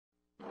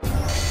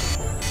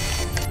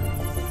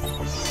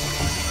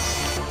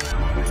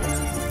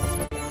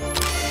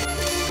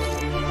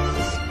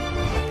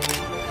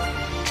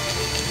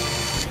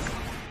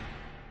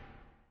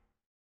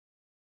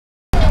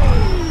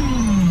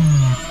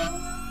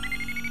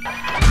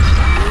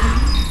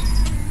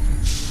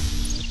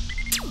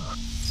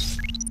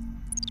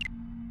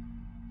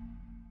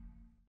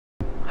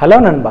Hello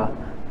Nanba.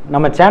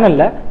 நம்ம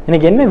சேனல்ல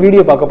இன்னைக்கு என்ன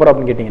வீடியோ பார்க்க போறோம்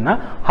அப்படினு கேட்டிங்கனா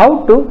how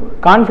to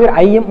configure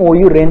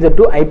IMOU Ranger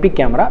 2 IP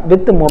camera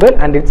with mobile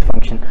and its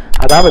function.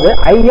 அதாவது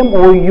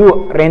IMOU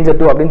Ranger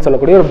 2 அப்படினு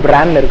சொல்லக்கூடிய ஒரு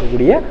பிராண்ட்ல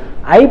இருக்கக்கூடிய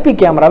IP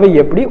கேமராவை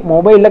எப்படி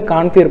மொபைல்ல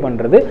கான்ஃபிகர்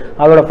பண்றது,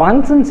 அதோட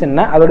ஃபங்க்ஷன்ஸ்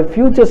என்ன, அதோட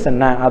ஃபியூச்சர்ஸ்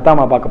என்ன அதான்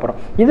நம்ம பார்க்க போறோம்.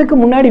 இதுக்கு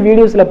முன்னாடி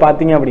வீடியோஸ்ல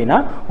பாத்தீங்க அப்படினா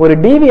ஒரு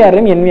DVR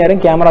ம் NVR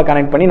ம் கேமரா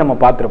கனெக்ட் பண்ணி நம்ம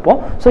பார்த்திருப்போம்.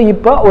 சோ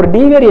இப்போ ஒரு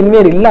DVR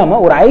NVR இல்லாம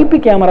ஒரு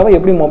IP கேமராவை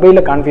எப்படி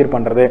மொபைல்ல கான்ஃபிகர்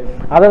பண்றது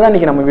அத தான்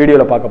இன்னைக்கு நம்ம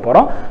வீடியோல பார்க்க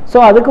போறோம். சோ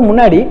அதுக்கு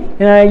முன்னாடி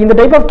இந்த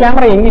டைப் ஆஃப்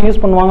கேமரா எங்க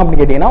யூஸ் பண்ணுவாங்க அப்படி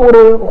கேட்டிங்கனா ஒரு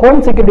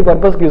ஹோம் செக்யூரிட்டி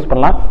பர்பஸ்க்கு யூஸ்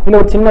பண்ணலாம், இல்ல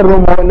ஒரு சின்ன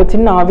ரூமோ இல்ல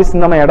சின்ன ஆபீஸ்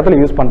இந்த மாதிரி இடத்துல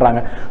யூஸ் பண்றாங்க.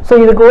 சோ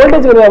இதுக்கு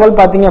வோல்டேஜ் லெவல்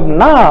பாத்தீங்க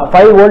அப்படினா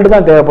 5 வோல்ட்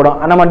தான் தேவைப்படும்.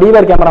 நம்ம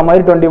DVR கேமரா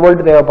மாதிரி 20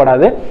 வோல்ட்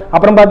தேவைப்படாது.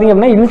 அப்புறம் பாத்தீங்க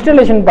அப்படினா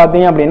இன்ஸ்டாலேஷன்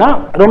பாத்தீங்க அப்படினா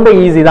ரொம்ப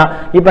ஈஸி தான்.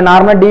 இப்போ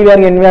நார்மலா DVR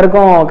NVR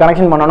க்கும்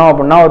கனெக்ஷன் பண்ணனும்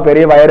அப்படினா ஒரு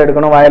பெரிய வயர்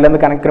எடுக்கணும், வயர்ல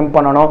இருந்து கனெக்ட்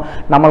பண்ணனும்,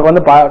 நமக்கு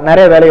வந்து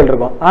நிறைய வேலைகள்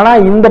இருக்கும். ஆனா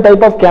இந்த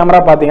டைப் ஆஃப்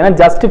கேமரா பாத்தீங்கன்னா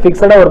ஜஸ்ட்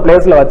ஃபிக்ஸடா ஒரு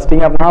பிளேஸ்ல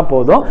வச்சிட்டீங்க அப்படினா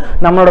போதும்.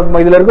 நம்மளோட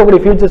இதுல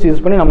இருக்கக்கூடிய ஃபீச்சர்ஸ்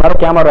யூஸ் பண்ணி நம்மளால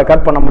கேமரா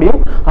ரெக்கார்ட் பண்ண முடியும்,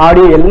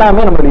 ஆடியோ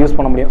எல்லாமே நம்ம யூஸ்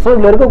பண்ண முடியும். சோ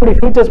இதுல இருக்கக்கூடிய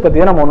ஃபீச்சர்ஸ்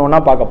பத்தி நம்ம ஒவ்வொண்ணா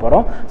பார்க்க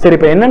போறோம். சரி,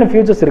 இப்போ என்னென்ன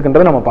ஃபீச்சர்ஸ்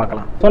இருக்குன்றதை நம்ம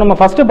பார்க்கலாம். சோ நம்ம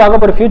ஃபர்ஸ்ட்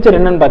பார்க்க போற ஃபீச்சர்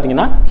என்னன்னு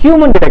பாத்தீங்கன்னா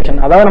ஹியூமன்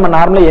டிடெக்ஷன். அதாவது நம்ம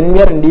நார்மலா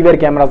NVR and DVR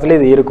கேமராஸ்ல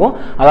இது இருக்கும்,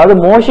 அதாவது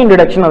மோஷன்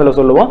டிடெக்ஷன் அதுல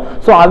சொல்லுவோம்.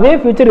 சோ அதே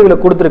ஃபீச்சர் இதுல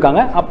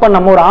கொடுத்திருக்காங்க. அப்ப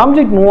நம்ம ஒரு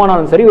ஆப்ஜெக்ட் மூவ்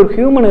ஆனாலும் சரி, ஒரு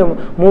ஹியூமன்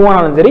மூவ்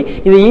ஆனாலும் சரி,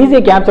 இது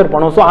ஈஸியா கேப்சர்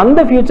பண்ணும். சோ அந்த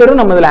ஃபீச்சரும்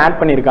நம்ம இதுல ஆட்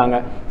பண்ணிருக்காங்க.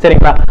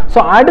 சரிங்களா? சோ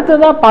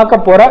அடுத்ததா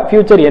பார்க்க போற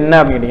ஃபீச்சர் என்ன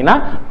அப்படினா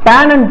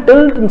pan and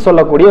tilt ன்னு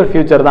சொல்லக்கூடிய ஒரு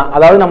ஃபீச்சர் தான்.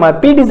 அதாவது நம்ம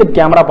PTZ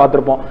கேமரா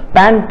பார்த்திருப்போம்,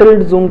 pan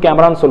tilt zoom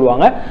கேமரான்னு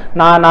சொல்லுவாங்க.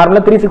 நான்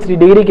நார்மலா 360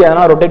 டிகிரிக்கு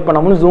எதனா ரொட்டேட்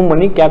பண்ணனும் ஜூம்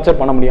பண்ணி கேப்சர்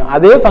பண்ண முடியும்.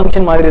 அதே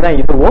ஃபங்க்ஷன் மாதிரி தான்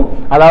இதுவும்.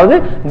 அதாவது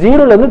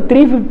 0 ல இருந்து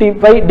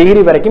 355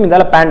 டிகிரி வரைக்கும்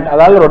இதால pan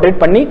அதாவது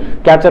ரொட்டேட் பண்ணி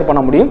கேப்சர்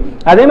பண்ண முடியும்.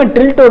 அதே மாதிரி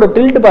டில்ட்டோட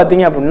டில்ட்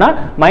பாத்தீங்க அப்படினா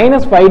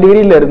 -5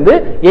 டிகிரில இருந்து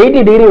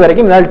 80 டிகிரி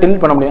வரைக்கும் இதால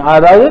டில்ட் பண்ண முடியும்.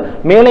 அதாவது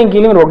மேலேயும்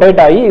கீழேயும்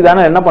ரொட்டேட் ஆகி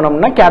இதால என்ன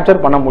பண்ணனும்னா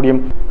கேப்சர் பண்ண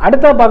முடியும்.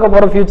 அடுத்து பார்க்க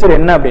போற ஃபீச்சர்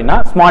என்ன அப்படினா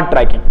ஸ்மார்ட்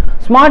ட்ராக்கிங்.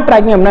 ஸ்மார்ட்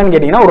ட்ராக்கிங் என்னன்னு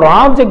கேட்டிங்கனா ஒரு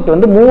ஆப்ஜெக்ட்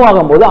வந்து மூவ்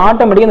ஆகும்போது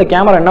ஆட்டோமேட்டிக்கா இந்த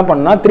கேமரா என்ன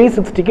பண்ணும்னா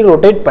 360 க்கு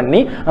ரொட்டேட் பண்ணி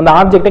அந்த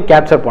ஆப்ஜெக்ட்டை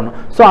கேப்சர் பண்ணும்.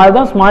 சோ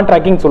அதுதான் ஸ்மார்ட்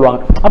ட்ராக்கிங் சொல்லுவாங்க.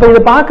 அப்ப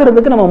இது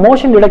பார்க்கிறதுக்கு நம்ம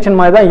மோஷன் டிடெக்ஷன்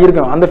மாதிரி தான்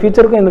இருக்கும். அந்த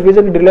ஃபீச்சருக்கும் இந்த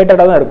ஃபீச்சருக்கு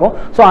ரிலேட்டடா தான் இருக்கும்.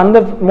 சோ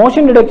அந்த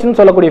மோஷன் டிடெக்ஷன்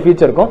சொல்லக்கூடிய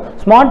ஃபீச்சருக்கும்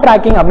ஸ்மார்ட்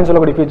ட்ராக்கிங் அப்படினு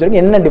சொல்லக்கூடிய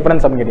ஃபீச்சருக்கு என்ன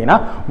டிஃபரன்ஸ் அப்படினு கேட்டிங்கனா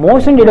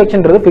மோஷன்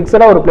டிடெக்ஷன்ன்றது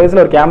ஃபிக்ஸடா ஒரு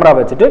பிளேஸ்ல ஒரு கேமரா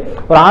வச்சிட்டு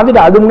ஒரு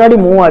ஆப்ஜெக்ட் அது முன்னாடி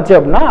மூவ் ஆச்சு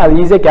அப்படினா அது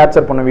ஈஸியா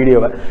கேப்சர் பண்ணும்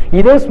வீடியோவை.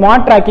 இதே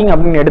ஸ்மார்ட் ட்ராக்கிங்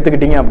அப்படினு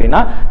எடுத்துக்கிட்டீங்க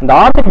அப்படினா இந்த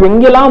ஆப்ஜெக்ட்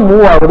எங்கெல்லாம்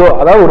மூவ் ஆகுதோ,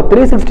 அதாவது ஒரு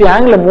 360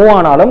 ஆங்கிள் மூவ்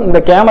ஆனாலும் இந்த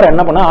கேமரா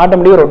என்ன பண்ணா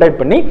ஆட்டோமேட்டிக்கா ரொட்டேட்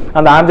பண்ணி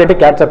அந்த ஆப்ஜெக்ட்டை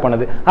கேப்சர்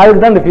பண்ணுது.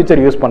 அதுக்கு தான் இந்த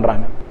ஃபீச்சர் யூஸ்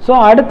பண்றாங்க. சோ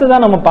அடுத்ததா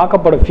நம்ம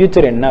பார்க்க போற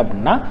ஃபீச்சர் என்ன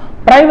அப்படினா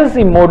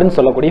பிரைவசி மோட்னு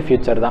சொல்லக்கூடிய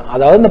ஃபீச்சர் தான்.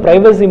 அதாவது இந்த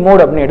பிரைவசி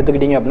மோட் அப்படின்னு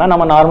எடுத்துக்கிட்டீங்க அப்படின்னா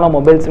நம்ம நார்மலா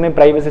மொபைல்ஸ்மே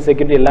பிரைவசி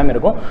செக்யூரிட்டி எல்லாமே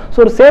இருக்கும். ஸோ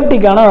ஒரு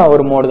சேஃப்டிக்கான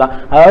ஒரு மோடு தான்.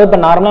 அதாவது இப்போ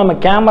நார்மலா நம்ம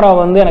கேமரா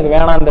வந்து எனக்கு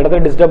வேணாம், இந்த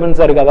இடத்துல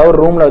டிஸ்டர்பன்ஸா இருக்கு, அதாவது ஒரு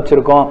ரூம்ல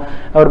வச்சிருக்கோம்,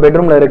 ஒரு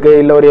பெட்ரூம்ல இருக்கு,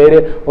 இல்ல ஒரு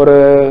ஒரு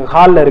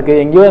ஹால்ல இருக்கு,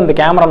 எங்கேயோ இந்த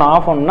கேமரா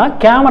ஆஃப் பண்ணா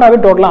கேமராவே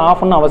டோட்டலா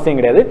ஆஃப் பண்ண அவசியம்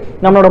கிடையாது.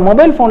 நம்மளோட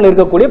மொபைல் போன்ல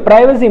இருக்கக்கூடிய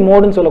பிரைவசி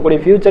மோடுன்னு சொல்லக்கூடிய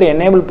ஃபியூச்சர்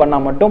எனேபிள் பண்ணா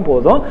மட்டும்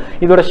போதும்.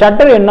 இதோட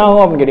ஷட்டர் என்ன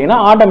ஆகும் அப்படின்னு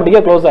கேட்டீங்கன்னா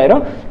ஆட்டோமேட்டிக்கா க்ளோஸ்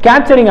ஆயிரும்,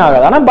 கேப்சரிங்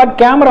ஆகாது. ஆனா பட்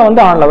கேமரா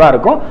வந்து ஆன்ல தான்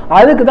இருக்கும்.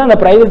 அதுக்கு தான் இந்த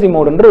பிரைவசி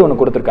மோடுன்றது ஒன்று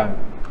கொடுத்துருக்காங்க.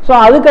 ஸோ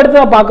அதுக்கு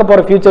அடுத்து பார்க்க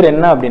போற ஃபியூச்சர்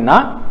என்ன அப்படின்னா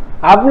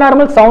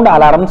அப்நார்மல் சவுண்ட்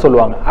அலாரம்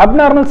சொல்லுவாங்க.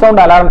 அப்நார்மல்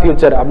சவுண்ட் அலாரம்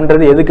ஃபியூச்சர்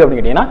அப்படின்றது எதுக்கு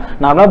அப்படின்னு கேட்டீங்கன்னா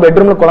நார்மலா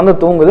பெட்ரூம்ல குழந்தை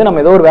தூங்குது,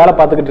 நம்ம ஏதோ ஒரு வேலை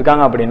பார்த்துக்கிட்டு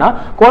இருக்காங்க அப்படின்னா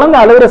குழந்தை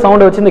அழுகிற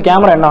சவுண்டை வச்சு இந்த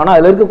கேமரா என்ன ஆகும்னா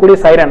அதுல இருக்கக்கூடிய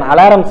சைரன்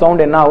அலாரம்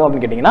சவுண்ட் என்ன ஆகும்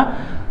அப்படின்னு கேட்டீங்கன்னா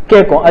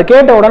கேட்கும். அது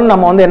கேட்ட உடனே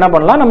நம்ம வந்து என்ன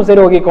பண்ணலாம், நம்ம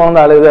சரி ஓகே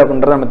குழந்தை அழுகுது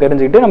அப்படின்றத நம்ம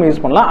தெரிஞ்சுக்கிட்டு நம்ம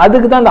யூஸ் பண்ணலாம்.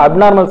 அதுக்கு தான் இந்த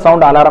அப்நார்மல்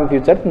சவுண்ட் அலாரம்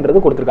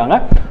ஃபியூச்சர்ன்றது கொடுத்துருக்காங்க.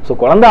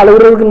 ஸோ குழந்தை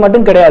அழுகுறதுக்கு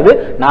மட்டும் கிடையாது,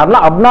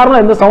 நார்மலா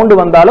அப்நார்மல் எந்த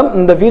சவுண்டு வந்தாலும்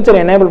இந்த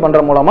ஃபியூச்சர் எனேபிள்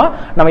பண்ற மூலமா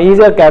நம்ம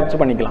ஈஸியா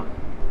கேப்சர் பண்ணிக்கலாம்.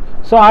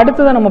 ஸோ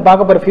அடுத்தது நம்ம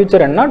பார்க்க போகிற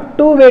ஃபியூச்சர் என்ன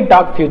டூ-வே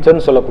டாக்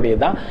ஃபியூச்சர்னு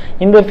சொல்லக்கூடியதான்.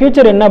 இந்த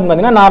ஃபியூச்சர் என்ன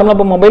பார்த்தீங்கன்னா நார்மலாக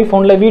இப்போ மொபைல்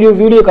ஃபோனில்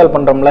வீடியோ கால்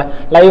பண்ணுறோம்ல,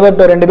 லைவாக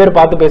இப்போ 2 பேர்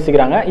பார்த்து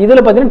பேசிக்கிறாங்க.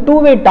 இதில் பார்த்தீங்கன்னா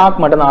டூ-வே டாக்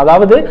மட்டும்தான்.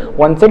 அதாவது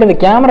ஒன் சைடு இந்த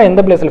கேமரா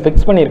எந்த பிளேஸில்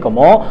ஃபிக்ஸ்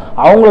பண்ணியிருக்கோமோ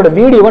அவங்களோட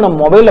வீடியோவை நம்ம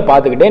மொபைலில்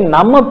பார்த்துக்கிட்டே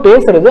நம்ம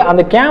பேசுறது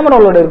அந்த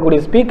கேமராவோட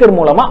இருக்கக்கூடிய ஸ்பீக்கர்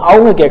மூலமாக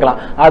அவங்க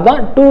கேட்கலாம்.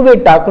 அதுதான் டூ-வே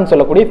டாக்னு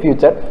சொல்லக்கூடிய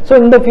ஃபியூச்சர்.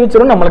 ஸோ இந்த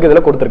ஃபியூச்சரும் நம்மளுக்கு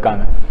இதில்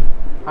கொடுத்துருக்காங்க.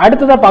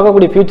 அடுத்ததா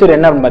பார்க்கக்கூடிய ஃபியூச்சர்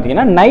என்ன அப்படின்னு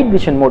பார்த்தீங்கன்னா நைட்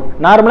விஷன் மோட்.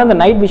 நார்மலாக இந்த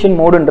நைட் விஷன்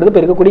மோடுன்றது இப்போ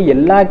இருக்கக்கூடிய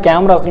எல்லா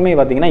கேமராஸ்லையுமே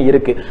பார்த்தீங்கன்னா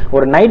இருக்கு.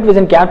 ஒரு நைட்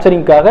விஷன்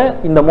கேப்சரிங்காக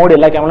இந்த மோடு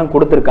எல்லா கேமராலும்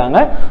கொடுத்துருக்காங்க.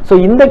 ஸோ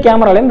இந்த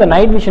கேமராலையும் இந்த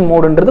நைட் விஷன்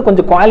மோடுன்றது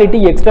கொஞ்சம் குவாலிட்டி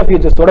எக்ஸ்ட்ரா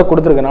ஃபீச்சர்ஸோட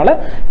கொடுத்துருக்கனால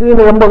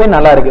இது ரொம்பவே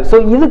நல்லா இருக்கு. ஸோ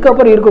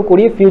இதுக்கப்புறம்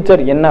இருக்கக்கூடிய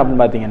ஃபியூச்சர் என்ன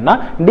அப்படின்னு பார்த்தீங்கன்னா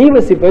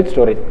டிவர்சிஃபைட்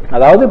ஸ்டோரேஜ்.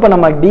 அதாவது இப்போ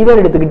நம்ம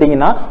டிவைட்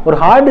எடுத்துக்கிட்டிங்கன்னா ஒரு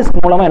ஹார்ட்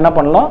டிஸ்க் மூலமா என்ன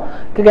பண்ணலாம்,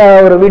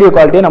 ஒரு வீடியோ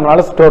குவாலிட்டியை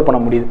நம்மளால ஸ்டோர்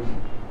பண்ண முடியுது.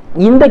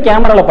 இந்த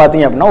கேமரால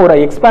பாத்தீங்க அப்படின்னா ஒரு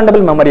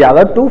எக்ஸ்பாண்டபிள் மெமரி,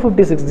 அதாவது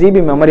 256 GB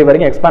மெமரி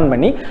வரைக்கும் எக்ஸ்பாண்ட்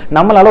பண்ணி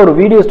நம்மளால ஒரு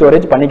வீடியோ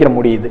ஸ்டோரேஜ் பண்ணிக்கிற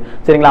முடியுது.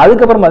 சரிங்களா?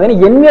 அதுக்கப்புறம்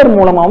பார்த்தீங்கன்னா NVR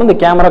மூலமாவும் இந்த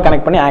கேமரா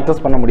கனெக்ட் பண்ணி ஆக்சஸ்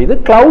பண்ண முடியுது.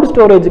 கிளவுட்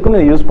ஸ்டோரேஜுக்கும்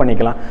இதை யூஸ்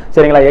பண்ணிக்கலாம்.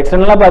 சரிங்களா?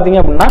 எக்ஸ்டர்னலா பாத்தீங்க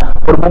அப்படின்னா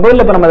ஒரு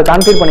மொபைல்ல இப்போ நம்ம அதை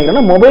கான்ஃபிகர்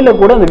பண்ணிக்கிறோம்னா மொபைல்ல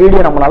கூட அந்த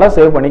வீடியோ நம்மளால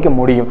சேவ் பண்ணிக்க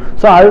முடியும்.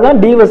 ஸோ அதுதான்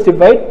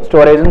டிவர்சிஃபைட்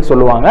ஸ்டோரேஜ்னு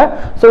சொல்லுவாங்க.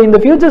 ஸோ இந்த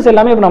ஃபியூச்சர்ஸ்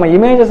எல்லாமே இப்போ நம்ம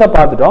இமேஜஸா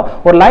பார்த்துட்டோம்.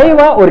 ஒரு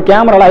லைவா ஒரு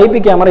கேமரால IP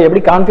கேமரா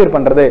எப்படி கான்ஃபிகர்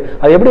பண்றது,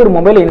 அது எப்படி ஒரு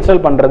மொபைல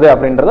இன்ஸ்டால் பண்றது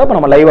அப்படின்றத இப்போ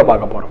நம்ம லைவா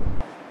பார்க்க போறோம்.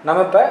 நம்ம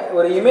இப்போ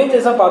ஒரு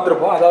இமேஜஸாக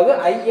பார்த்துருப்போம். அதாவது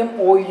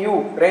IMOU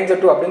Ranger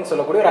 2 அப்படின்னு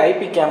சொல்லக்கூடிய ஒரு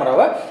IP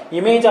கேமராவை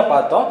இமேஜாக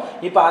பார்த்தோம்.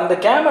 இப்போ அந்த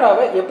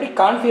கேமராவை எப்படி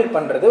கான்ஃபிகர்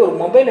பண்ணுறது, ஒரு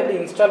மொபைல் எப்படி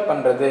இன்ஸ்டால்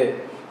பண்ணுறது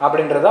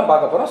அப்படின்றது தான்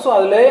பார்க்க போகிறோம். ஸோ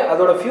அதில்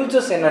அதோட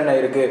ஃபியூச்சர்ஸ் என்னென்ன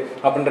இருக்குது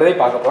அப்படின்றதே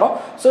பார்க்க போகிறோம்.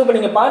 ஸோ இப்போ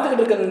நீங்கள்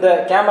பார்த்துக்கிட்டு இருக்க இந்த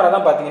கேமரா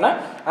தான் பார்த்தீங்கன்னா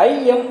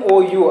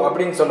IMOU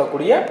அப்படின்னு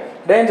சொல்லக்கூடிய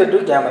Ranger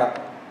 2 கேமரா.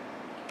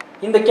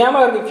 இந்த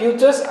கேமராவுக்கு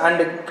ஃபியூச்சர்ஸ்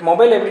அண்ட்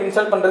மொபைல் எப்படி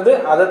இன்ஸ்டால் பண்ணுறது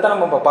அதை தான்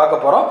நம்ம இப்போ பார்க்க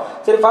போகிறோம்.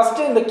 சரி,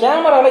 ஃபஸ்ட்டு இந்த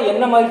கேமராவில்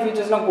என்ன மாதிரி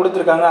ஃபீச்சர்ஸ்லாம்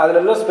கொடுத்துருக்காங்க, அதில்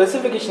உள்ள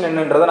ஸ்பெசிஃபிகேஷன்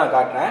என்னன்றதை நான்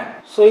காட்டுறேன்.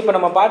 ஸோ இப்போ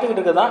நம்ம பார்த்துக்கிட்டு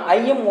இருக்கிறது தான்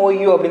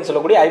IMOU அப்படின்னு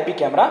சொல்லக்கூடிய IP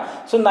கேமரா.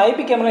 ஸோ இந்த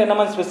IP கேமரா என்ன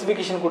மாதிரி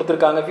ஸ்பெசிஃபிகேஷன்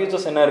கொடுத்துருக்காங்க,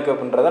 ஃபியூச்சர்ஸ் என்ன இருக்குது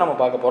அப்படின்றத நம்ம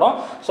பார்க்க போகிறோம்.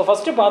 ஸோ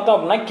ஃபஸ்ட்டு பார்த்தோம்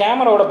அப்படின்னா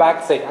கேமராவோட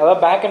பேக் சைட், அதாவது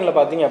பேக் எண்டில்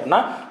பார்த்தீங்க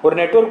அப்படின்னா ஒரு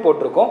நெட்வொர்க்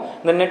போட்டிருக்கும்.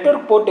 இந்த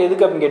நெட்வொர்க் போர்ட்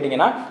எதுக்கு அப்படின்னு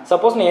கேட்டிங்கன்னா,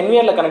 சப்போஸ் நான்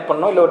NVRல கனெக்ட்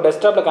பண்ணணும் இல்லை ஒரு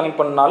டெஸ்க்டாப்பில்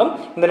கனெக்ட் பண்ணாலும்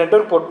இந்த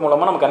நெட்வொர்க் போர்ட்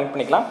மூலமாக நம்ம கனெக்ட்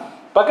பண்ணிக்கலாம்.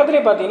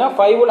 பக்கத்துலேயே பார்த்தீங்கன்னா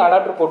 5 வோல்ட்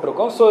அடாப்டர்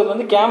போட்டிருக்கும். ஸோ இது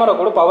வந்து கேமரா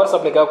கூட பவர்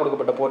சப்ளைக்காக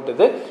கொடுக்கப்பட்ட போர்ட்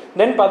இது.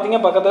 தென் பார்த்தீங்க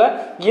பக்கத்தில்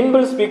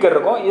இன்பில்ட் ஸ்பீக்கர்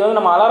இருக்கும். இது வந்து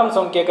நம்ம அலாரம்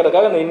சவுண்ட்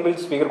கேட்கறதுக்காக இந்த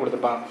இன்பில்ட் ஸ்பீக்கர்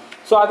கொடுத்துருப்பாங்க.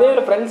 ஸோ அதே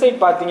ஃப்ரண்ட் சைட்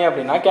பார்த்தீங்க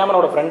அப்படின்னா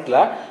கேமராவோட ஃப்ரண்ட்டில்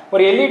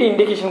ஒரு LED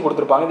இண்டிகேஷன்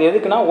கொடுத்துருப்பாங்க. இது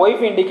எதுக்குன்னா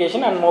wifi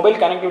indication and mobile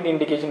connectivity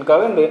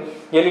இண்டிகேஷனுக்காக இந்த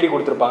LED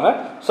கொடுத்துருப்பாங்க.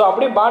 ஸோ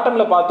அப்படியே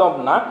பாட்டமில் பார்த்தோம்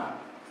அப்படின்னா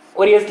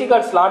ஒரு SD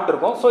கார்டு ஸ்லாட்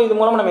இருக்கும். ஸோ இது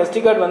மூலமாக நம்ம SD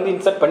கார்டு வந்து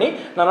இன்சர்ட் பண்ணி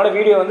நம்மளோட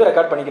வீடியோ வந்து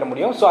ரெக்கார்ட் பண்ணிக்க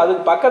முடியும். ஸோ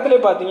அதுக்கு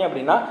பக்கத்துலேயே பார்த்தீங்க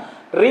அப்படின்னா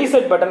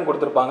ரீசெட் பட்டன்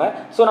கொடுத்துருப்பாங்க.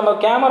 ஸோ நம்ம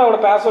கேமராவோட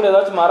பாஸ்வேர்டு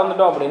ஏதாச்சும்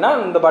மறந்துட்டோம் அப்படின்னா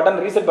இந்த பட்டன்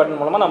ரீசெட் பட்டன்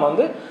மூலமாக நம்ம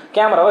வந்து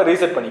கேமராவை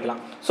ரீசெட் பண்ணிக்கலாம்.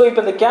 ஸோ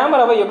இப்போ இந்த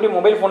கேமராவை எப்படி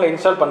மொபைல் ஃபோனில்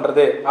இன்ஸ்டால்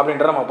பண்ணுறது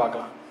அப்படின்றத நம்ம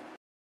பார்க்கலாம்.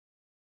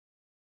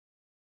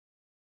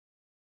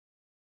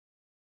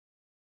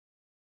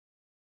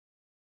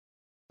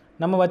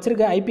 நம்ம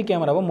வச்சிருக்க IP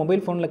கேமராவை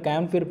மொபைல் ஃபோனில்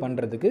கான்ஃபிகர்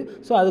பண்ணுறதுக்கு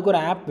ஸோ அதுக்கு ஒரு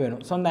ஆப் வேணும்.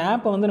 ஸோ அந்த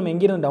ஆப்பை வந்து நம்ம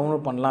எங்கேருந்து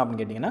டவுன்லோட் பண்ணலாம்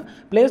அப்படின்னு கேட்டிங்கன்னா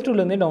ப்ளே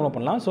ஸ்டோர்லேருந்தே டவுன்லோட்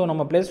பண்ணலாம். ஸோ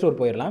நம்ம ப்ளே ஸ்டோர்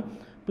போயிடலாம்.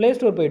 ப்ளே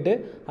ஸ்டோர் போயிட்டு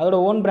அதோட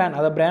ஓன் பிராண்ட்,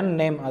 அதாவது பிராண்ட்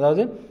நேம்,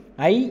 அதாவது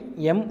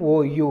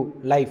IMOU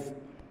லைஃப்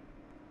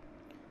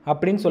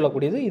அப்படின்னு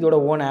சொல்லக்கூடியது இதோட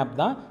ஓன் ஆப்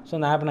தான். ஸோ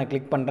அந்த ஆப்பை நான்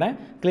கிளிக் பண்ணுறேன்.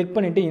 கிளிக்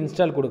பண்ணிவிட்டு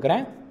இன்ஸ்டால்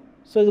கொடுக்குறேன்.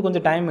 ஸோ இது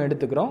கொஞ்சம் டைம்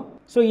எடுத்துக்கிறோம்.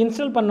 ஸோ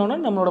இன்ஸ்டால் பண்ணோன்னா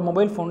நம்மளோட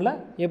மொபைல் ஃபோனில்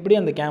எப்படி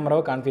அந்த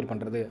கேமராவை கான்ஃபிகர்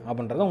பண்ணுறது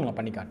அப்படின்றத உங்களை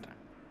பண்ணி காட்டுறேன்.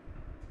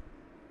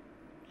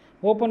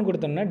 ஓப்பன்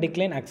கொடுத்தோம்னா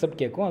டிக்ளைன் அக்செப்ட்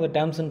கேட்கும். அது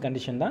டேர்ம்ஸ் அண்ட்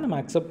கண்டிஷன் தான், நம்ம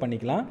அக்செப்ட்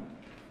பண்ணிக்கலாம்.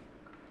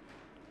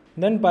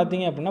 தென்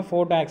பார்த்தீங்க அப்படின்னா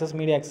ஃபோட்டோ ஆக்சஸ்,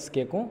 மீடியா ஆக்சஸ்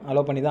கேட்கும்.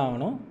 அலோவ் பண்ணி தான்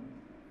ஆகணும்.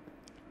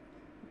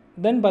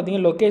 தென்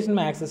பார்த்தீங்கன்னா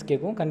லொக்கேஷன் ஆக்சஸ்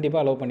கேட்கும்.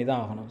 கண்டிப்பாக அலோவ் பண்ணி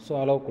தான் ஆகணும். ஸோ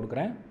அலோவ்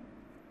கொடுக்குறேன்.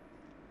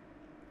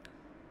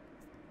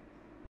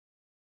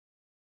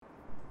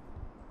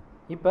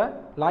 இப்போ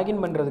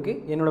லாகின் பண்ணுறதுக்கு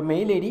என்னோடய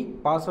மெயில் ஐடி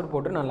பாஸ்வேர்ட்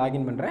போட்டு நான்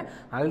லாகின் பண்ணுறேன்.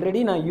 ஆல்ரெடி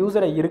நான்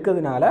யூஸராக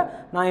இருக்கிறதுனால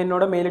நான்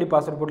என்னோடய மெயில் ஐடி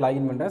பாஸ்வேர்ட் போட்டு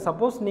லாகின் பண்ணுறேன்.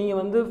 சப்போஸ் நீங்கள்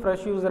வந்து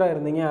ஃப்ரெஷ் யூஸராக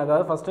இருந்தீங்க,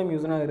 அதாவது ஃபஸ்ட் டைம்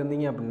யூஸராக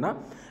இருந்தீங்க அப்படின்னா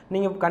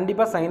நீங்கள்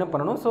கண்டிப்பாக சைன்அப்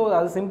பண்ணணும். ஸோ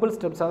அது சிம்பிள்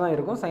ஸ்டெப்ஸாக தான்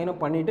இருக்கும்.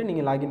 சைன்அப் பண்ணிவிட்டு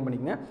நீங்கள் லாகின்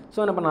பண்ணிக்கங்க.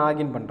 ஸோ இப்போ நான்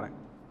லாகின் பண்ணுறேன்.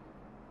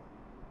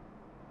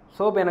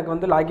 ஸோ இப்போ எனக்கு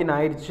வந்து லாகின்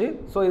ஆயிடுச்சு.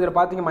 ஸோ இதில்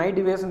பார்த்தீங்க மை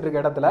டிவைஸ்ன்ற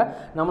இடத்துல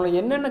நம்மளை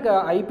என்னென்ன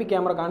IP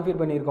கேமரா கான்ஃபிகர்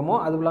பண்ணியிருக்கோமோ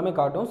அது எல்லாமே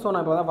காட்டும். ஸோ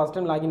நான் இப்போ தான் ஃபஸ்ட்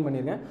டைம் லாகின்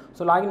பண்ணியிருக்கேன்.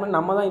 ஸோ லாகின் பண்ணி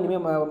நம்ம தான்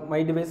இனிமேல் மை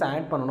டிவைஸ்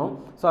ஆட் பண்ணணும்.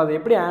 ஸோ அதை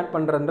எப்படி ஆட்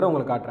பண்ணுறதுன்ற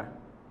உங்களுக்கு காட்டுறேன்.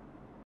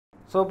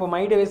 ஸோ இப்போ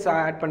மை டிவைஸ்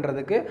ஆட்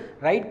பண்ணுறதுக்கு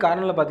ரைட்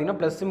கார்னரில் பார்த்தீங்கன்னா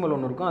ப்ளஸ் சிம்பிள்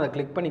ஒன்று இருக்கும். அதை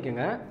கிளிக்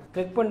பண்ணிக்கோங்க.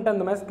 கிளிக் பண்ணிட்டு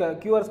அந்த மாதிரி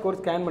QR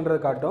கோட் ஸ்கேன்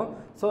பண்ணுறது காட்டும்.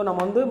 ஸோ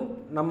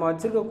நம்ம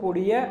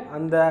வச்சுருக்கக்கூடிய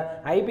அந்த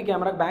IP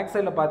கேமரா பேக்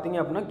சைடில் பார்த்தீங்க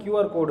அப்படின்னா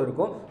QR கோடு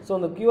இருக்கும். ஸோ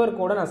அந்த QR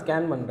கோடை நான்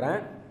ஸ்கேன் பண்ணுறேன்.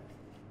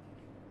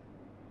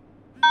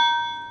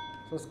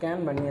 ஸோ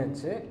ஸ்கேன்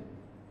பண்ணியாச்சு.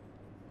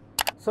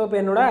 ஸோ இப்போ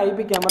என்னோட IP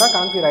கேமரா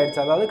கான்ஃபிகர் ஆகிடுச்சு.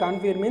 அதாவது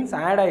கான்ஃபிகர் மீன்ஸ்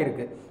ஆட்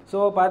ஆகிருக்கு. ஸோ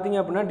பார்த்தீங்க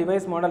அப்படின்னா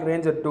டிவைஸ் மாடல்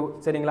Ranger 2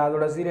 சரிங்களா,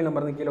 அதோட சீரியல்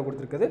நம்பர் வந்து கீழே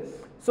கொடுத்துருக்குது.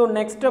 ஸோ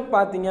நெக்ஸ்ட் ஸ்டெப்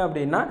பார்த்தீங்க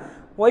அப்படின்னா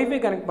ஒய்ஃபை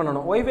கனெக்ட்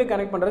பண்ணணும். ஒய்ஃபை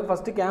கனெக்ட் பண்ணுறதுக்கு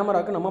ஃபஸ்ட்டு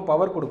கேமராவுக்கு நம்ம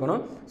பவர்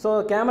கொடுக்கணும். ஸோ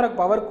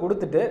கேமராக்கு பவர்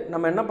கொடுத்துட்டு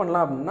நம்ம என்ன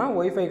பண்ணலாம் அப்படின்னா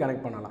ஒய்ஃபை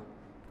கனெக்ட் பண்ணலாம்.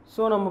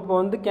 ஸோ நம்ம இப்போ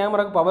வந்து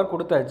கேமராக்கு பவர்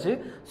கொடுத்தாச்சு.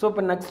 ஸோ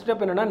இப்போ நெக்ஸ்ட்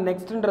ஸ்டெப் என்னென்னா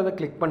நெக்ஸ்ட்டுன்றதை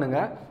கிளிக்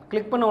பண்ணுங்கள்.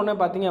 கிளிக் பண்ண உடனே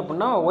பார்த்தீங்க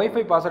அப்படின்னா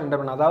ஒய்ஃபை பாஸ்வேர்ட் என்டர்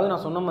பண்ணணும். அதாவது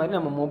நான் சொன்ன மாதிரி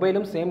நம்ம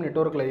மொபைலும் சேம்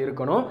நெட்வொர்க்கில்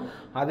இருக்கணும்.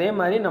 அதே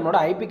மாதிரி நம்மளோட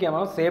IP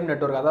கேமராவும் சேம்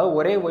நெட்வொர்க், அதாவது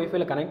ஒரே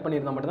ஒய்ஃபைல கனெக்ட்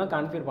பண்ணியிருந்தால் மட்டும் தான்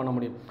கான்ஃபிகர் பண்ண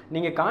முடியும்.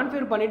 நீங்கள்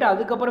கான்ஃபிகர் பண்ணிவிட்டு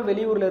அதுக்கப்புறம்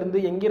வெளியூரில்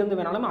இருந்து எங்கேருந்து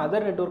வேணாலும்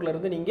அதர் நெட்வொர்க்கில்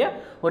இருந்து நீங்கள்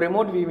ஒரு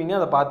ரிமோட் வியூவிங்க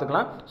அதை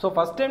பார்த்துக்கலாம். ஸோ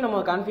ஃபஸ்ட் டைம்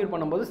நம்ம கான்ஃபிகர்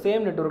பண்ணும்போது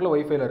சேம் நெட்வொர்க்கில்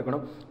ஒய்ஃபைல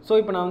இருக்கணும். ஸோ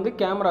இப்போ நான் வந்து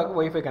கேமராவுக்கு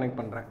ஒய்ஃபை கனெக்ட்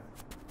பண்ணுறேன்.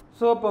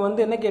 ஸோ இப்போ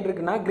வந்து என்ன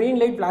கேட்டிருக்குன்னா க்ரீன்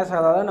லைட் ஃப்ளாஷ்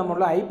ஆகுது, அதாவது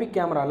நம்மளோட IP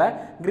கேமராவில்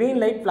க்ரீன்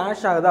லைட்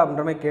ஃப்ளாஷ் ஆகுதா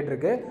அப்படின்ற மாதிரி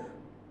கேட்டிருக்கு.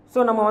 ஸோ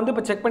நம்ம வந்து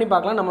இப்போ செக் பண்ணி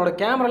பார்க்கலாம். நம்மளோட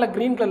கேமராவில்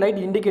க்ரீன் கலர்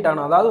லைட் இண்டிகேட்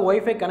ஆகணும். அதாவது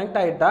ஒய்ஃபை கனெக்ட்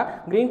ஆகிட்டா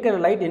க்ரீன்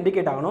கலர் லைட்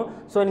இண்டிகேட் ஆகணும்.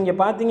 ஸோ நீங்கள்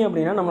பார்த்தீங்க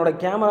அப்படின்னா நம்மளோட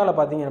கேமராவில்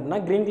பார்த்தீங்க அப்படின்னா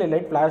க்ரீன் கலர்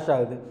லைட் ஃப்ளாஷ்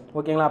ஆகுது.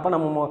 ஓகேங்களா, அப்போ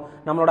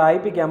நம்மளோட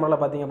IP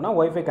கேமராவில் பார்த்தீங்க அப்படின்னா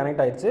ஒய்ஃபை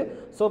கனெக்ட் ஆகிடுச்சு.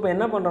 ஸோ இப்போ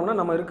என்ன பண்ணுறோம்னா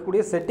நம்ம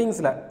இருக்கக்கூடிய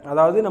செட்டிங்ஸில்,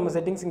 அதாவது நம்ம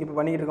செட்டிங்ஸ் இங்கே இப்போ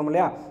பண்ணிக்கிட்டு இருக்கோம்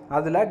இல்லையா,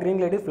 அதில்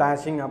க்ரீன் லைட்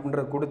ஃப்ளாஷிங்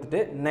அப்படின்றத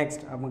கொடுத்துட்டு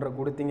நெக்ஸ்ட் அப்படின்ற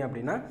கொடுத்தீங்க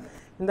அப்படின்னா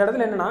இந்த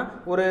இடத்துல என்னென்னா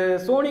ஒரு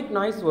சோனிக்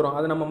நாய்ஸ் வரும்.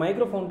 அது நம்ம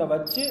மைக்ரோஃபோன்கிட்ட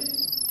வச்சு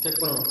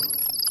செக் பண்ணணும்.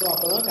 ஸோ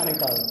அப்போ தான்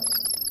கனெக்ட் ஆகும்.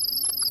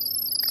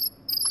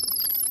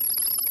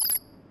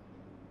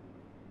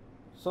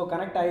 ஸோ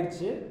கனெக்ட்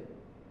ஆயிடுச்சு.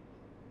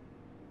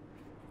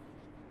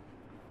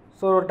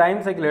 ஸோ ஒரு டைம்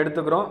சைக்கிள்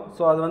எடுத்துக்கிறோம்.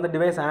 ஸோ அது வந்து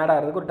டிவைஸ் ஆட்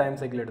ஆகிறதுக்கு ஒரு டைம்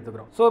சைக்கிள்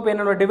எடுத்துக்கிறோம். ஸோ இப்போ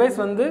என்னோட டிவைஸ்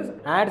வந்து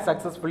ஆட்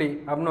சக்ஸஸ்ஃபுல்லி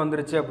அப்படின்னு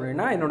வந்துருச்சு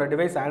அப்படின்னா என்னோட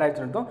டிவைஸ் ஆட்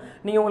ஆகிடுச்சுன்னு அர்த்தம்.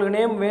 நீங்கள் உங்களுக்கு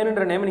நேம்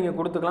வேணுன்ற நேம் நீங்கள்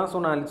கொடுத்துக்கலாம். ஸோ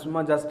நான்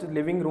சும்மா ஜஸ்ட்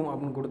லிவிங் ரூம்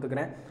அப்படின்னு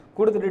கொடுத்துக்கிறேன்.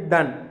 கொடுத்துட்டு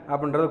டன்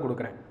அப்படின்றத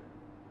கொடுக்குறேன்.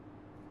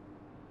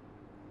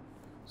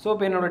 ஸோ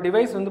இப்போ என்னோட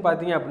டிவைஸ் வந்து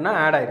பார்த்தீங்க அப்படின்னா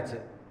ஆட் ஆயிடுச்சு.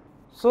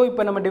 ஸோ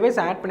இப்போ நம்ம டிவைஸ்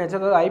ஆட் பண்ணியாச்சு,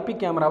 அதாவது ஐபி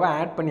கேமராவை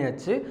ஆட்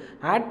பண்ணியாச்சு.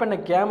 ஆட் பண்ண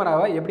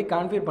கேமராவை எப்படி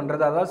கான்ஃபிகர்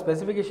பண்ணுறது, அதாவது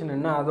ஸ்பெசிஃபிகேஷன்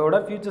என்ன, அதோட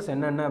ஃபீச்சர்ஸ்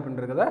என்னென்ன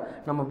அப்படின்றத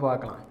நம்ம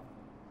பார்க்கலாம்.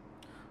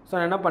 ஸோ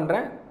நான் என்ன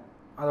பண்ணுறேன்,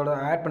 அதோட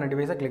ஆட் பண்ண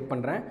டிவைஸை கிளிக்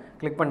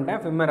பண்ணிட்டேன்.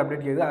 ஃபிம்மர்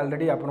அப்டேட் கேது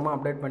ஆல்ரெடி அப்புறமா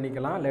அப்டேட்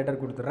பண்ணிக்கலாம்,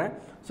 லேட்டர் கொடுத்துட்றேன்.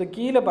 ஸோ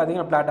கீழே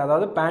பார்த்தீங்கன்னா பிளாட்,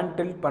 அதாவது பேன்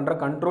டில்ட் பண்ணுற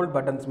கண்ட்ரோல்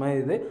பட்டன்ஸ் மாதிரி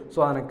இது.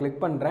 ஸோ அதை நான்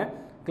கிளிக் பண்ணுறேன்.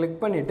 கிளிக்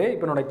பண்ணிவிட்டு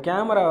இப்போ என்னோட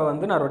கேமராவை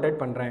வந்து நான்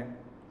ரொட்டேட் பண்ணுறேன்.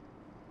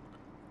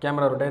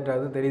 கேமரா ரொட்டேட்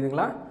ஆகுது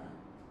தெரியுதுங்களா?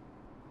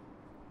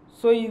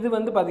 ஸோ இது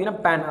வந்து பார்த்தீங்கன்னா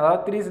பேன், அதாவது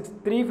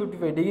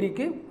 355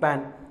 டிகிரிக்கு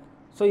பேன்.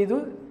 ஸோ இது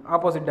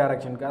ஆப்போசிட்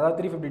டைரக்ஷனுக்கு, அதாவது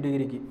 350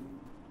 டிகிரிக்கு.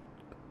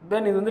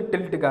 தென் இது வந்து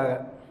டில்ட்டுக்காக.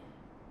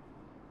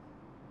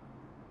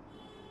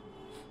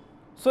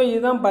 ஸோ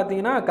இதுதான்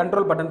பார்த்தீங்கன்னா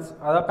கண்ட்ரோல் பட்டன்ஸ்,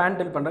 அதாவது பேன்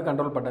டில்ட் பண்ணுற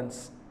கண்ட்ரோல் பட்டன்ஸ்.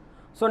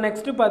 ஸோ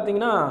நெக்ஸ்ட்டு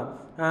பார்த்தீங்கன்னா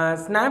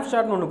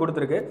ஸ்னாப்ஷாட்னு ஒன்று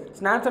கொடுத்துருக்கு.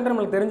 ஸ்னாப்ஷாட்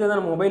நம்மளுக்கு தெரிஞ்சது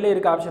நம்ம மொபைலே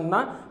இருக்க ஆப்ஷன்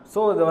தான்.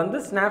 ஸோ இது வந்து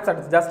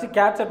snapshot just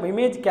capture,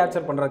 image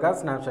capture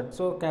பண்ணுறதுக்காக ஸ்னாப்ஷாட்.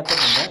 ஸோ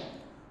கேப்சர் பண்ணுறேன்.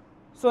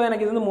 ஸோ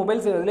எனக்கு இது வந்து மொபைல்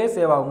இதிலே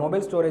சேவ் ஆகும்,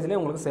 மொபைல் ஸ்டோரேஜ்லேயே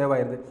உங்களுக்கு சேவ்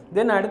ஆயிடுது.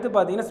 தென் அடுத்து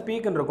பார்த்தீங்கன்னா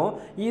ஸ்பீக்குன்னு இருக்கும்.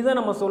 இதை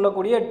நம்ம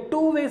சொல்லக்கூடிய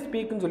 2-வே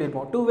ஸ்பீக்குன்னு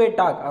சொல்லியிருப்போம். 2-வே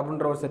டாக்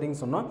அப்படின்ற ஒரு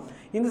செட்டிங்ஸ் சொன்னோம்.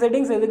 இந்த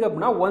செட்டிங்ஸ் எதுக்கு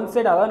அப்படின்னா ஒன்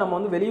சைடு, அதாவது நம்ம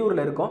வந்து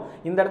வெளியூரில் இருக்கோம்,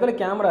 இந்த இடத்துல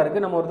கேமரா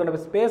இருக்குது, நம்ம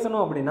ஒருத்தர்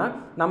பேசணும் அப்படின்னா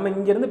நம்ம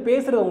இங்கேருந்து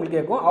பேசுகிறது உங்களுக்கு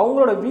கேட்கும்,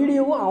 அவங்களோட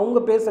வீடியோவும்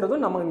அவங்க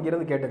பேசுகிறதும் நம்ம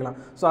இங்கேருந்து கேட்டுக்கலாம்.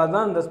 ஸோ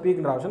அதுதான் இந்த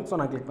ஸ்பீக்குன்ற ஆப்ஷன். ஸோ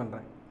நான் கிளிக்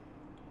பண்ணுறேன்.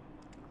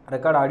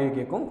 ரெக்கார்ட் ஆடியோ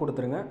கேட்கும்,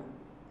 கொடுத்துருங்க.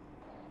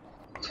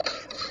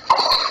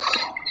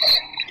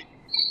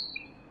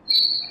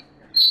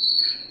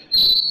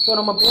 ஸோ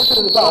நம்ம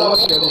பேசுகிறதுக்கு அவ்வளோ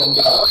கேட்கும்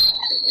கண்டிப்பாக.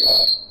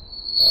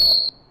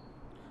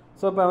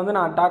 ஸோ இப்போ வந்து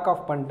நான் டாக்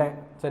ஆஃப் பண்ணிட்டேன்,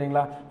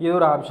 சரிங்களா? இது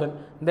ஒரு ஆப்ஷன்.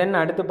 தென்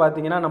அடுத்து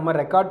பார்த்தீங்கன்னா நம்ம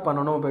ரெக்கார்ட்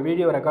பண்ணணும், இப்போ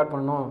வீடியோ ரெக்கார்ட்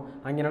பண்ணணும்,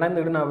 அங்கே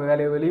நடந்துக்கிட்டு நான்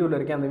வெளியூரில்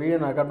இருக்கேன், அந்த வீடியோ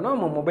நான் ரெக்கார்ட் பண்ணால்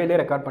நம்ம மொபைலே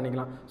ரெக்கார்ட்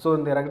பண்ணிக்கலாம். ஸோ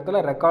இந்த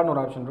இடத்துல ரெக்கார்ட்னு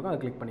ஒரு ஆப்ஷன் இருக்கும்,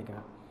 அதை கிளிக்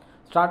பண்ணிக்கலாம்.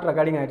 ஸ்டார்ட்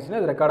ரெக்கார்டிங்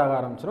ஆகிடுச்சுன்னா இது ரெக்கார்ட் ஆக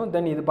ஆரம்பிச்சிடும்.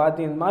 தென் இது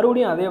பார்த்தீங்க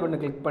மறுபடியும் அதே பண்ணி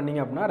கிளிக்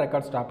பண்ணிங்க அப்படின்னா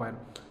ரெக்கார்ட் ஸ்டாப்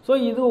ஆகிடும்.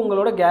 ஸோ இது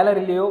உங்களோட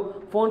கேலரிலேயோ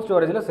ஃபோன்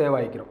ஸ்டோரேஜில் சேவ்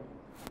ஆகிக்கிறோம்.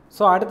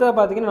 ஸோ அடுத்தது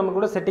பார்த்தீங்கன்னா நம்ம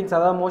கூட செட்டிங்ஸ்,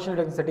 அதாவது மோஷன்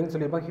டிடெக்ட் செட்டிங்ஸ்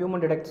சொல்லியிருப்போம்,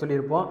 ஹியூமன் டிடெக்ட்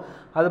சொல்லியிருப்போம்.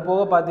 அது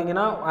போக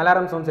பார்த்தீங்கன்னா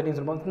அலாரம் சவுண்ட் செட்டிங்ஸ்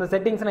இருக்கும். இந்த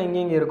செட்டிங்ஸ்லாம்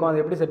இங்கே இருக்கும், அது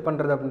எப்படி செட்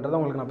பண்ணுறது அப்படின்றத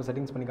உங்களுக்கு நான் இப்போ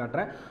செட்டிங்ஸ் பண்ணி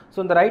காட்டுறேன். ஸோ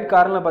இந்த ரைட்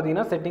கார்னரில்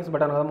பார்த்தீங்கன்னா செட்டிங்ஸ்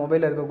பட்டன், அதாவது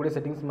மொபைலில் இருக்கக்கூடிய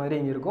செட்டிங்ஸ் மாதிரி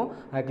இங்கே இருக்கும்.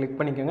 அதை கிளிக்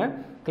பண்ணிக்கோங்க.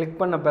 கிளிக்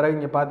பண்ண பிறகு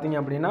இங்கே பார்த்தீங்க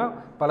அப்படின்னா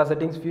பல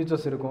செட்டிங்ஸ்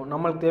ஃபியூச்சர்ஸ் இருக்கும்.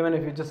 நம்மளுக்கு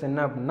தேவையான ஃபியூச்சர்ஸ்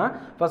என்ன அப்படின்னா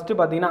ஃபஸ்ட்டு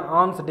பார்த்தீங்கன்னா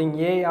ஆன் செட்டிங்,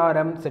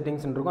 ஏஆர்எம்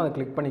செட்டிங்ஸ் இருக்கும், அதை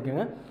கிளிக்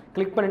பண்ணிக்கோங்க.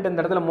 கிளிக் பண்ணிட்டு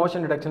இந்த இடத்துல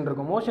மோஷன் டிடெக்ஷன்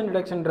இருக்கும். மோஷன்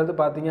டிடெக்ஷன்றது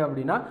பார்த்தீங்க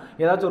அப்படின்னா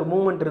ஏதாச்சும் ஒரு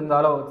மூவ்மெண்ட்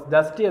இருந்தாலோ,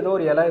 ஜஸ்ட் ஏதோ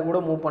ஒரு இலை கூட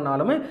மூவ்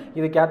பண்ணாலுமே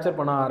இது கேப்சர்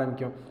பண்ண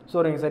ஆரம்பிக்கும்.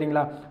 ஸோ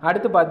சரிங்களா?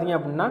 அடுத்து பார்த்தீங்க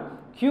அப்படின்னா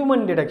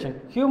ஹியூமன்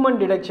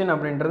டிடெக்ஷன்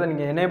அப்படின்றத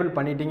நீங்கள் எனேபிள்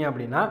பண்ணிட்டீங்க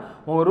அப்படின்னா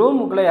உங்கள்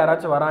ரூமுக்குள்ளே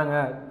யாராச்சும் வராங்க,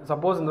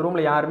 சப்போஸ் இந்த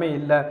ரூமில் யாருமே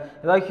இல்லை,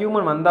 ஏதாவது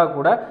ஹியூமன் வந்தால்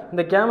கூட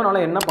இந்த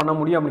கேமராவில் என்ன பண்ண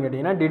முடியும் அப்படின்னு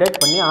கேட்டிங்கன்னா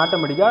டிடெக்ட் பண்ணி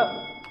ஆட்டோமேட்டிக்காக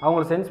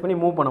அவங்கள சென்ஸ் பண்ணி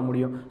மூவ் பண்ண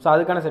முடியும். ஸோ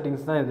அதுக்கான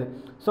செட்டிங்ஸ் தான் இது.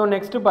 ஸோ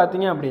நெக்ஸ்ட்டு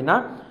பார்த்தீங்க அப்படின்னா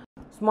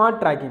ஸ்மார்ட்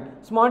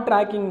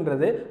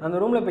ட்ராக்கிங்கிறது அந்த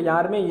ரூமில் இப்போ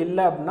யாருமே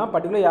இல்லை அப்படின்னா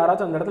பர்டிகுலர்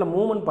யாராச்சும் அந்த இடத்துல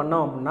மூவ்மெண்ட்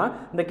பண்ணோம் அப்படின்னா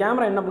இந்த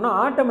கேமரா என்ன பண்ணோம்,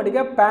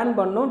 ஆட்டோமேட்டிக்காக பேன்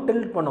பண்ணும்,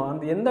 டில்ட் பண்ணும்.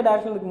 அந்த எந்த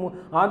டேரக்ஷனுக்கு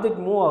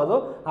ஆப்ஜெக்ட் மூவ் ஆகுதோ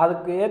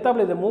அதுக்கு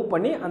ஏற்றாப்புல இதை மூவ்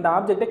பண்ணி அந்த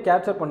ஆப்ஜெக்டை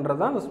கேப்சர்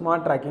பண்ணுறது தான் அந்த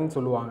ஸ்மார்ட் ட்ராக்கிங்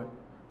சொல்லுவாங்க.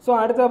 ஸோ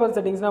அடுத்த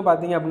செட்டிங்ஸ்னால்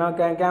பார்த்தீங்க அப்படின்னா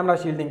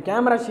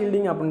கேமரா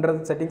ஷீல்டிங் அப்படின்றது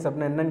செட்டிங்ஸ்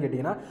அப்படின்னா என்னன்னு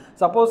கேட்டிங்கன்னா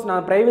சப்போஸ்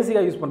நான்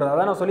ப்ரைவசியாக யூஸ் பண்ணுறது,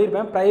 அதான் நான்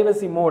சொல்லியிருப்பேன்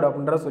ப்ரைவசி மோட்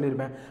அப்படின்றத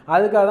சொல்லியிருப்பேன்.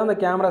 அதுக்காக தான் அந்த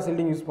கேமரா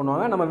ஷீல்டிங் யூஸ்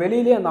பண்ணுவாங்க. நம்ம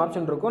வெளியிலே அந்த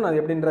ஆப்ஷன் இருக்கும், நான்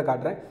எப்படின்றத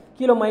காட்டுறேன்.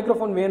 கீழே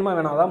மைக்ரோஃபோன் வேணுமா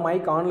வேணாம், அதாவது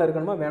மைக் ஆனில்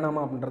இருக்கணுமா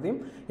வேணாமா அப்படின்றதையும்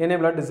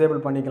எனேபிளாக டிசேபிள்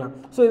பண்ணிக்கலாம்.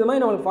 ஸோ இது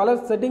மாதிரி நம்மளுக்கு பல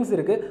செட்டிங்ஸ்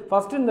இருக்குது.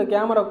 ஃபஸ்ட்டு இந்த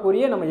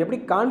கேமராக்குரிய நம்ம எப்படி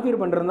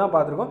கான்ஃபிகர் பண்ணுறது தான்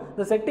பார்த்துருக்கோம்.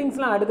 இந்த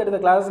செட்டிங்ஸ்லாம்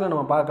அடுத்தடுத்த கிளாஸில்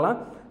நம்ம பார்க்கலாம்.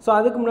 ஸோ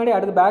அதுக்கு முன்னாடி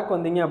அடுத்து பேக்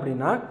வந்தீங்க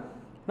அப்படின்னா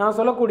நான்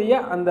சொல்லக்கூடிய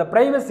அந்த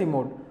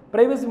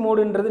ப்ரைவசி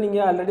மோடுன்றது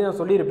நீங்கள் ஆல்ரெடி நான்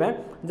சொல்லியிருப்பேன்.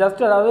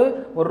 ஜஸ்ட் அதாவது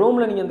ஒரு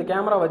ரூமில் நீங்கள் அந்த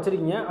கேமரா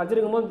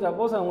வச்சுருக்கும் போது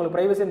சப்போஸ் உங்களுக்கு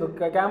ப்ரைவசி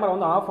அந்த கேமரா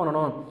வந்து ஆஃப்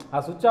பண்ணணும்,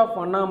 அது சுவிட்ச் ஆஃப்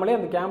பண்ணாமலே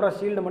அந்த கேமரா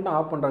ஷீல்டை மட்டும்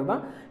ஆஃப் பண்ணுறது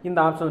தான் இந்த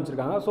ஆப்ஷன்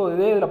வச்சுருக்காங்க. ஸோ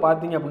இதே இதில்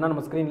பார்த்தீங்க அப்படின்னா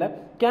நம்ம ஸ்க்ரீனில்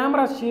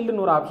கேமரா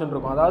ஷீல்டுன்னு ஒரு ஆப்ஷன்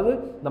இருக்கும். அதாவது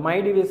இந்த மை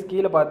டிவைஸ்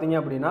கீழே பார்த்தீங்க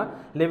அப்படின்னா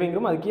லிவிங்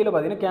ரூம், அது கீழே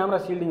பார்த்தீங்கன்னா கேமரா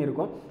ஷீல்டிங்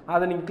இருக்கும்.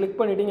 அதை நீங்கள் கிளிக்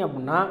பண்ணிட்டீங்க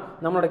அப்படின்னா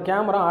நம்மளோட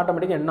கேமரா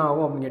ஆட்டோமேட்டிக்காக என்ன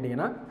ஆகும் அப்படின்னு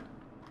கேட்டிங்கன்னா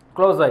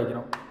க்ளோஸ்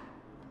ஆகிக்கிறோம்.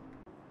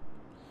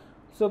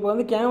 ஸோ இப்போ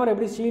வந்து கேமரா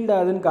எப்படி ஷீல்டு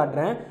ஆகுதுன்னு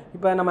காட்டுறேன்.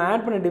 இப்போ நம்ம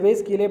ஆட் பண்ண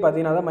டிவைஸ் கீழே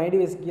பார்த்தீங்கன்னா அதான் மை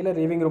டிவைஸ் கீழே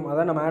லிவிங் ரூம்,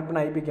 அதான் நம்ம ஆட்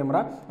பண்ண ஐபி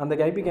கேமரா. அந்த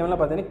ஐபி கேமரா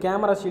பார்த்தீங்கன்னா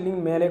கேமரா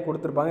ஷீல்டிங் மேலே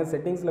கொடுத்துருப்பாங்க.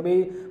 செட்டிங்ஸில் போய்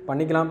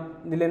பண்ணிக்கலாம்,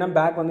 இல்லைன்னா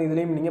பேக் வந்து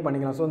இதுலேயும் நீங்கள்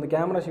பண்ணிக்கலாம். ஸோ இந்த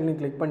கேமரா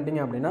ஷீல்டிங் கிளிக்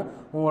பண்ணிட்டீங்க அப்படின்னா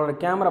உங்களோட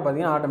கேமரா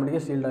பார்த்தீங்கன்னா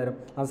ஆட்டோமேட்டிக்காக ஷீல்ட் ஆயிரும்.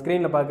 அது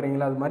ஸ்க்ரீனில்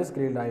பார்க்குறீங்களா, அது மாதிரி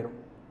ஸ்க்ரீன் ஆயிரும்.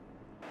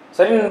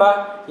 சரி நண்பா,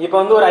 இப்போ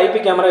வந்து ஒரு ஐபி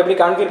கேமரா எப்படி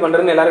கான்ஃபிகர்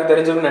பண்ணுறதுன்னு எல்லாருக்கும்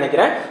தெரிஞ்சுக்கணும்னு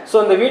நினைக்கிறேன். ஸோ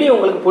இந்த வீடியோ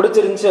உங்களுக்கு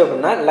பிடிச்சிருந்துச்சு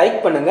அப்படின்னா லைக்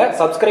பண்ணுங்கள்,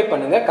 சப்ஸ்கிரைப்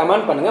பண்ணுங்கள்,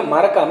 கமெண்ட் பண்ணுங்கள்,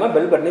 மறக்காமல்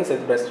பெல் பட்டனையும்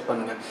சேர்த்து ப்ரெஸ்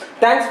பண்ணுங்கள்.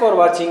 தேங்க்ஸ் ஃபார்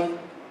வாட்சிங்.